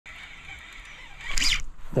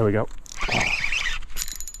There we go.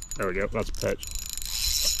 There we go, that's a perch.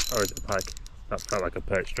 Or is it a pike? That felt like a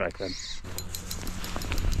perch strike then.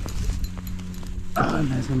 Oh, and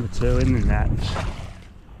there's number 2 in the net.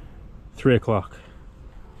 3 o'clock.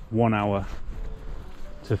 1 hour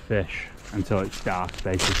to fish until it's dark,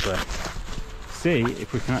 basically. See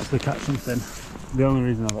if we can actually catch something. The only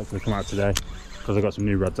reason I've actually come out today is because I've got some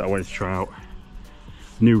new rods that I wanted to try out.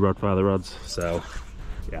 New RODFATHER rods, so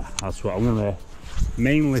yeah, that's what I'm gonna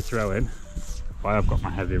mainly throw in. But I've got my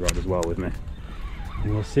heavy rod as well with me,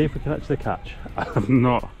 and we'll see if we can actually catch.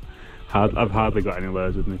 I've hardly got any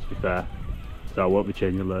lures with me, to be fair, so I won't be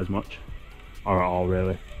changing lures much, or at all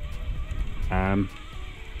really. Yeah,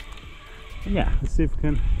 let's see if we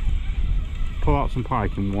can pull out some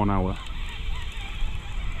pike in 1 hour.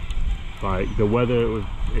 Like, the weather,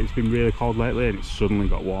 it's been really cold lately and it's suddenly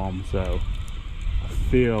got warm, so I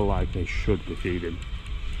feel like they should be feeding,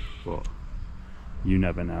 but you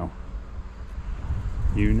never know.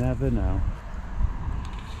 You never know.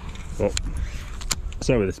 But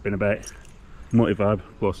so with the spinnerbait, multi-vibe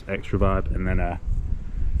plus extra vibe, and then a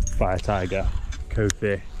fire tiger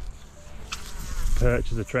Kofi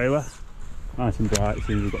perch as a trailer. Nice and bright,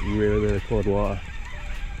 seems we've got really cold water.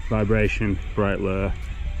 Vibration, bright lure,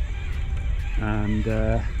 and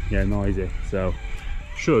yeah, noisy, so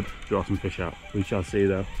should draw some fish out. We shall see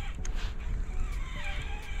though.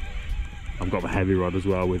 I've got my heavy rod as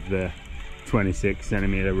well with the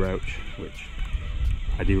 26cm roach, which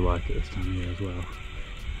I do like at this time of year as well. So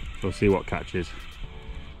we'll see what catches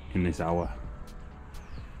in this hour.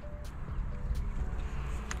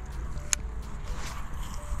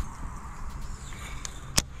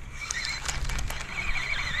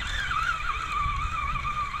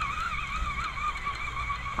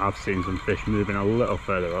 I've seen some fish moving a little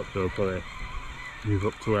further up, so we'll probably move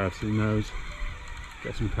up to where I've seen those.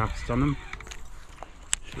 Get some casts on them.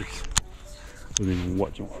 Jeez. I wasn't even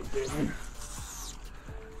watching what I was doing.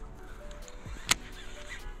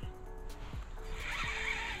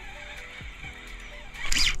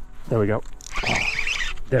 There we go.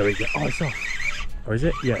 There we go. Oh, it's off. Or is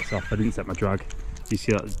it? Yeah, it's off. I didn't set my drag. You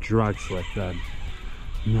see that drag slip then?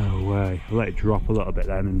 No way. I let it drop a little bit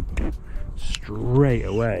then, and straight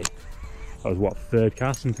away. That was what, 3rd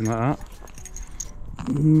cast, something like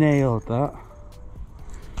that. Nailed that.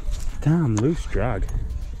 Damn, loose drag.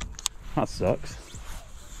 That sucks.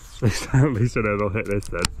 At least I know they'll hit this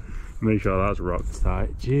then. Make sure that's rock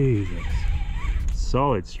tight. Jesus.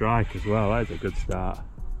 Solid strike as well. That is a good start.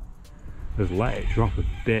 Just let it drop a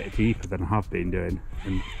bit deeper than I have been doing,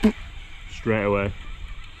 and straight away.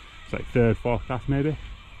 It's like 3rd, 4th cast maybe.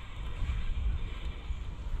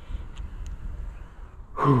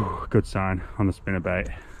 Whew, good sign on the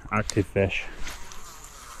spinnerbait. Active fish.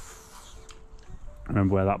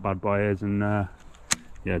 Remember where that bad boy is, and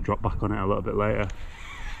yeah, drop back on it a little bit later.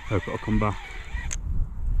 Hope it'll come back.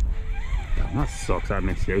 Damn, that sucks. I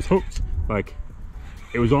missed it. It was hooked. Like,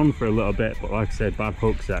 it was on for a little bit, but like I said, bad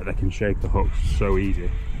hook set, they can shake the hooks so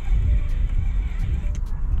easy.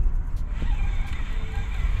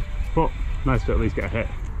 But nice to at least get a hit.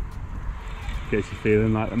 Gets you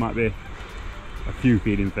feeling like there might be a few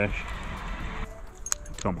feeding fish.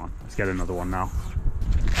 Come on, let's get another one now.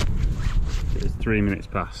 It is 3 minutes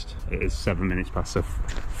past. It is 7 minutes past, so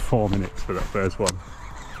 4 minutes for that first one.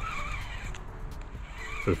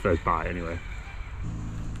 For the first bite anyway.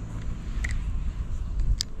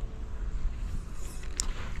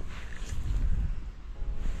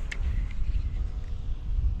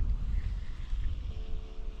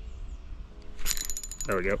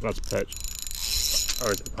 There we go, that's a perch.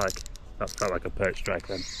 Or is it a pike? That felt like a perch strike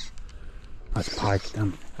then. That's a pike,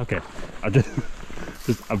 damn. Okay, I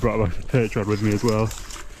brought like a perch rod with me as well.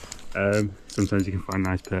 Sometimes you can find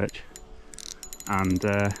nice perch. And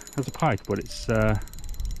there's a pike, but it's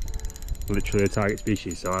literally a target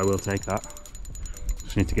species, so I will take that.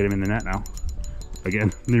 Just need to get him in the net now.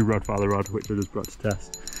 Again, new RODFATHER rod, which I just brought to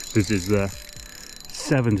test. This is the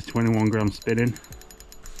 7 to 21 gram spinning.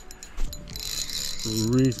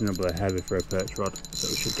 Reasonably heavy for a perch rod, so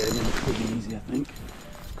we should get him in pretty easy, I think.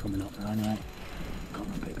 It's coming up now anyway. Come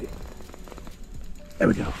on, baby. There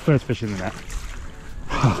we go, first fish in the net.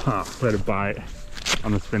 Played a bite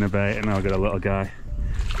on the spinnerbait, and now I'll get a little guy.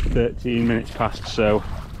 13 minutes past, so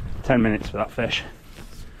 10 minutes for that fish.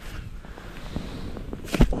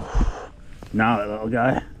 Now that little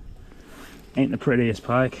guy. Ain't the prettiest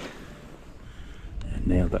pike.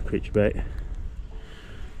 Nailed that creature bait.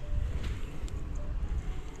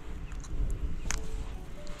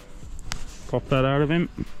 Pop that out of him.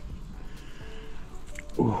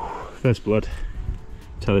 Ooh, first blood.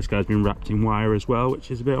 Tell this guy's been wrapped in wire as well,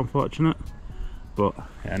 which is a bit unfortunate. But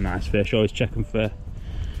yeah, nice fish. Always checking for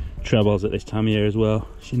trebles at this time of year as well,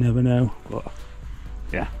 so you never know. But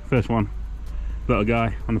yeah, first one, little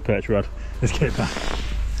guy on the perch rod. Let's get it back.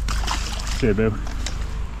 See you, boo.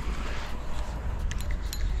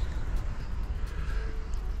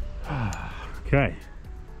 Okay,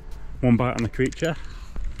 one bite on the creature,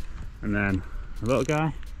 and then a little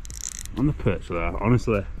guy on the perch there.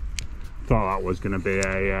 Honestly, thought that was going to be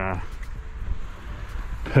a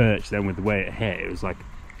perch. Then with the way it hit, it was like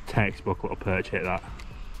textbook little perch hit. That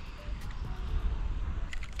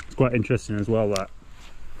it's quite interesting as well that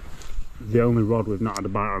the only rod we've not had a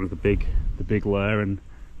bite on is the big lure, and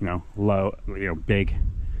you know, big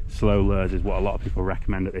slow lures is what a lot of people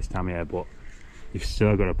recommend at this time of year. But you've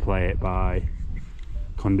still got to play it by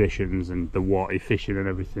conditions and the water fishing and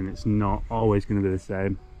everything. It's not always going to be the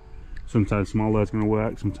same. Sometimes small lures going to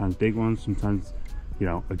work, sometimes big ones, sometimes, you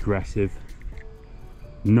know, aggressive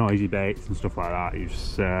noisy baits and stuff like that. You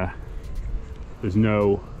just there's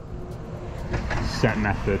no set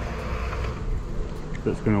method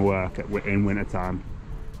that's going to work in winter time.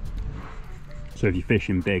 So if you're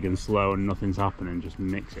fishing big and slow and nothing's happening, just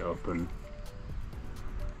mix it up, and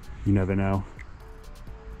you never know,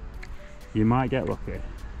 you might get lucky.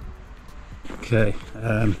 Okay,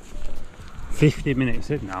 50 minutes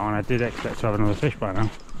in now, and I did expect to have another fish by now.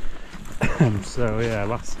 So yeah,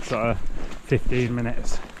 last sort of 15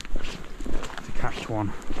 minutes to catch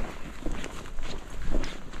one.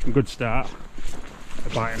 A good start, a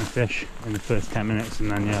bite and a fish in the first 10 minutes, and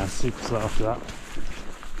then yeah, super slow after that.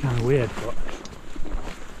 Kind of weird, but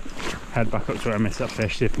head back up to where I missed that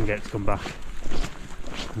fish, see if I can get it to come back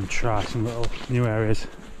and try some little new areas.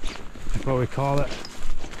 That's what we call it,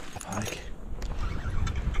 pike.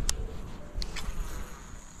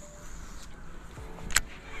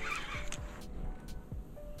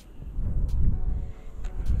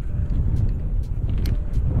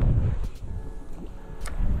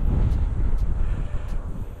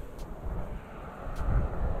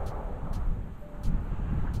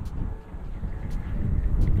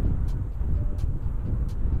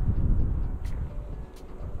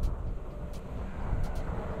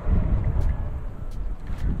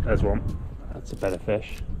 There's one. That's a better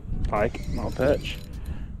fish. Pike, not a perch.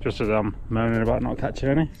 Just as I'm moaning about not catching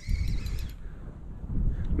any.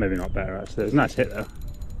 Maybe not better actually. It's a nice hit though.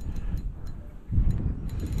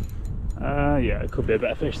 Yeah, it could be a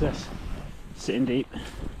better fish this. Sitting deep.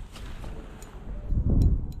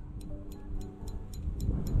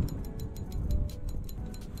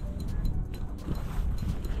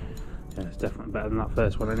 Yeah, it's definitely better than that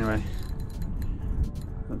first one anyway.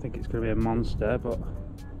 I don't think it's going to be a monster, but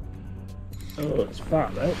oh, it's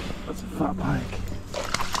fat though. That's a fat pike.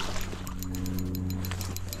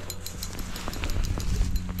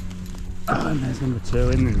 Oh, and there's number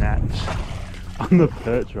 2 in the net on the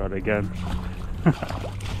perch rod again.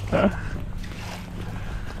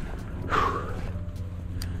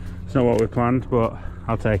 It's not what we planned, but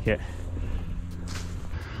I'll take it.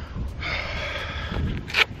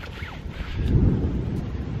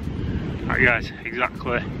 Right guys,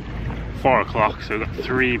 exactly 4 o'clock, so we've got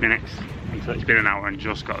 3 minutes until it's been an hour and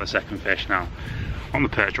just got the second fish now on the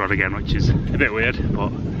perch rod again, which is a bit weird,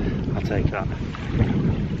 but I'll take that.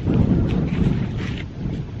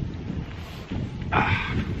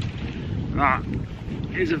 That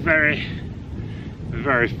is a very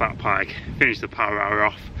fat pike. Finished the power hour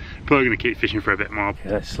off. Probably going to keep fishing for a bit more.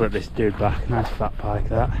 Okay, let's slip this dude back. Nice fat pike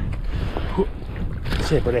that.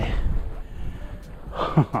 See you, buddy.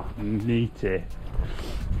 Neaty.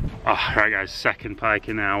 Oh, right guys, second pike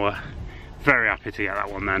in an hour. Very happy to get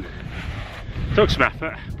that one then. Took some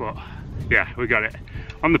effort, but yeah, we got it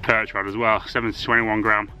on the perch rod as well. 7 to 21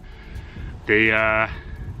 gram. The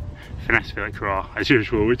finesse fillet craw as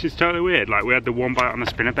usual, which is totally weird. Like, we had the one bite on the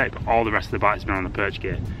spinnerbait, but all the rest of the bites have been on the perch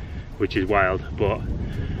gear, which is wild. But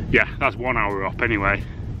yeah, that's 1 hour up anyway.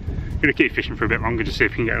 Gonna keep fishing for a bit longer, just see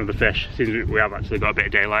if we can get another fish. Seems we have actually got a bit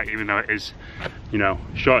of daylight, even though it is, you know,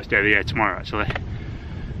 shortest day of the year tomorrow actually.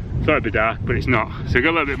 Thought it'd be dark, but it's not. So we've got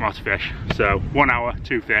a little bit more to fish. So 1 hour,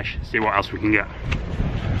 2 fish, see what else we can get.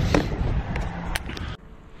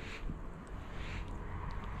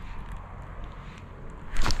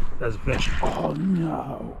 There's a fish. Oh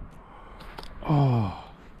no. Oh.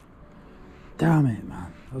 Damn it,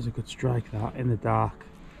 man. That was a good strike, that, in the dark.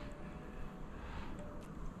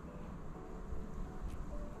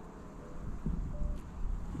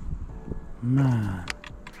 Man.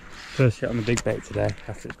 First hit on the big bait today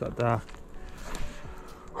after it's got dark.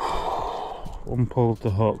 One pulled the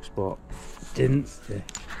hooks, but didn't stick.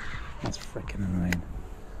 That's freaking annoying.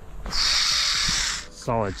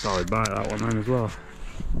 Solid bite that one then as well.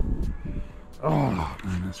 Oh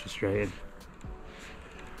man, that's frustrating.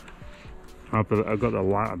 I've got the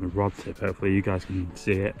light on the rod tip, hopefully you guys can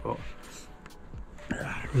see it, but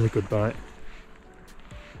really good bite.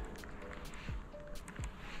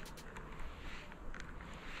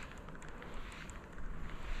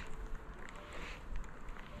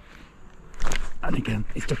 And again,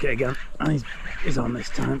 he took it again, and he's on this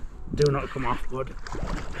time. Do not come off, bud.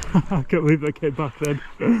 I can't believe that came back then,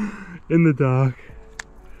 in the dark.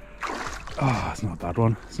 Oh, it's not a bad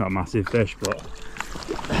one. It's not a massive fish, but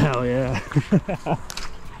hell yeah.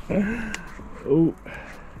 Oh,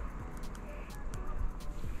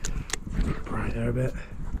 right there a bit.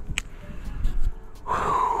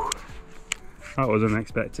 Whew. That was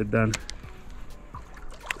unexpected then.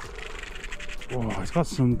 Oh, it's got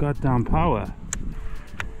some goddamn power.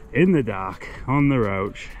 In the dark, on the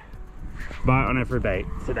roach. Bite on every bait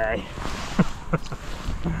today.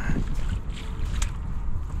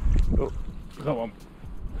 Oh, got one.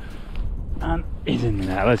 And he's in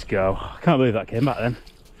there, let's go. I can't believe that came back then.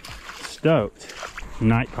 Stoked.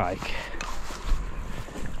 Night pike.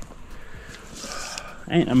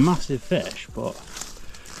 Ain't a massive fish, but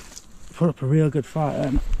put up a real good fight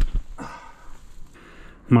then.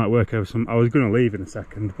 Might work over some. I was going to leave in a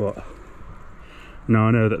second, but now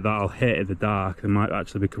I know that that'll hit in the dark and might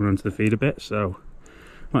actually be coming onto the feed a bit, so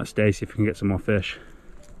might stay, see if we can get some more fish.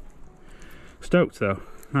 Stoked though,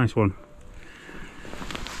 nice one.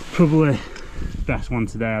 Probably best one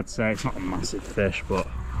today, I'd say. It's not a massive fish, but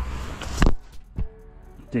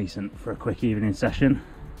decent for a quick evening session.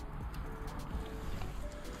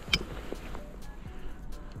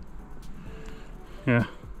 Yeah,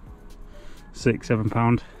 6-7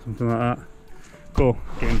 pound, something like that. Cool,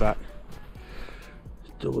 getting back.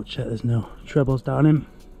 Double check there's no trebles down him.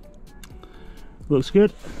 Looks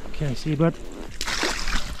good. Okay, see you, bud.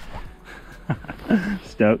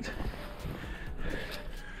 Stoked.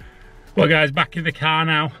 Well guys, back in the car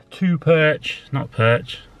now. 2 perch, not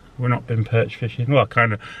perch. We're not been perch fishing. Well,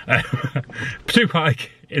 kind of. 2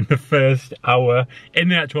 pike in the first hour. In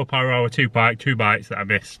the actual power hour, 2 pike, 2 bites that I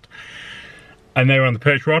missed. And they were on the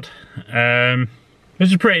perch rod.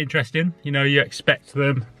 This is pretty interesting. You know, you expect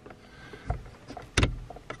them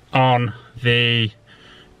on the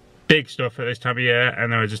big stuff at this time of year,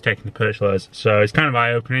 and they were just taking the perch lures. So it's kind of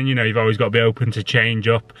eye-opening. You know, you've always got to be open to change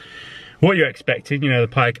up what you're expecting. You know, the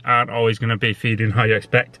pike aren't always going to be feeding how you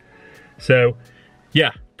expect. So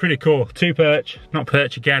yeah, pretty cool. 2 perch, not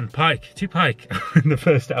perch again, pike, 2 pike in the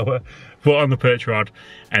first hour, but on the perch rod,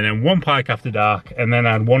 and then 1 pike after dark, and then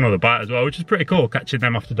I had 1 other bite as well, which is pretty cool, catching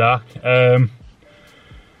them after dark.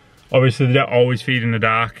 Obviously they don't always feed in the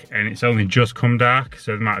dark, and it's only just come dark,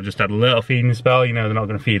 so they might have just had a little feeding spell. You know, they're not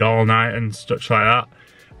going to feed all night and such like that.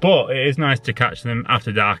 But it is nice to catch them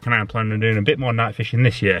after dark, and I'm planning on doing a bit more night fishing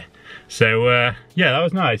this year. So yeah, that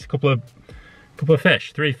was nice. A couple of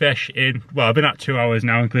fish, 3 fish in, well, I've been at 2 hours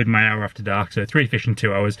now, including my hour after dark. So 3 fish in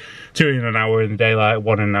 2 hours, 2 in an hour in the daylight,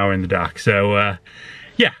 1 in an hour in the dark. So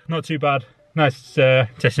yeah, not too bad. Nice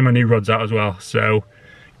testing my new rods out as well. So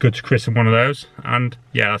good to christen one of those. And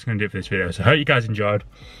yeah, that's going to do it for this video. So I hope you guys enjoyed.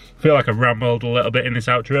 I feel like I've rambled a little bit in this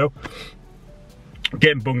outro. I'm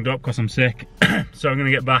getting bunged up because I'm sick. So I'm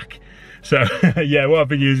going to get back. So yeah, what I've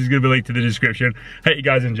been using is going to be linked in the description. Hope you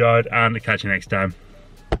guys enjoyed, and I'll catch you next time.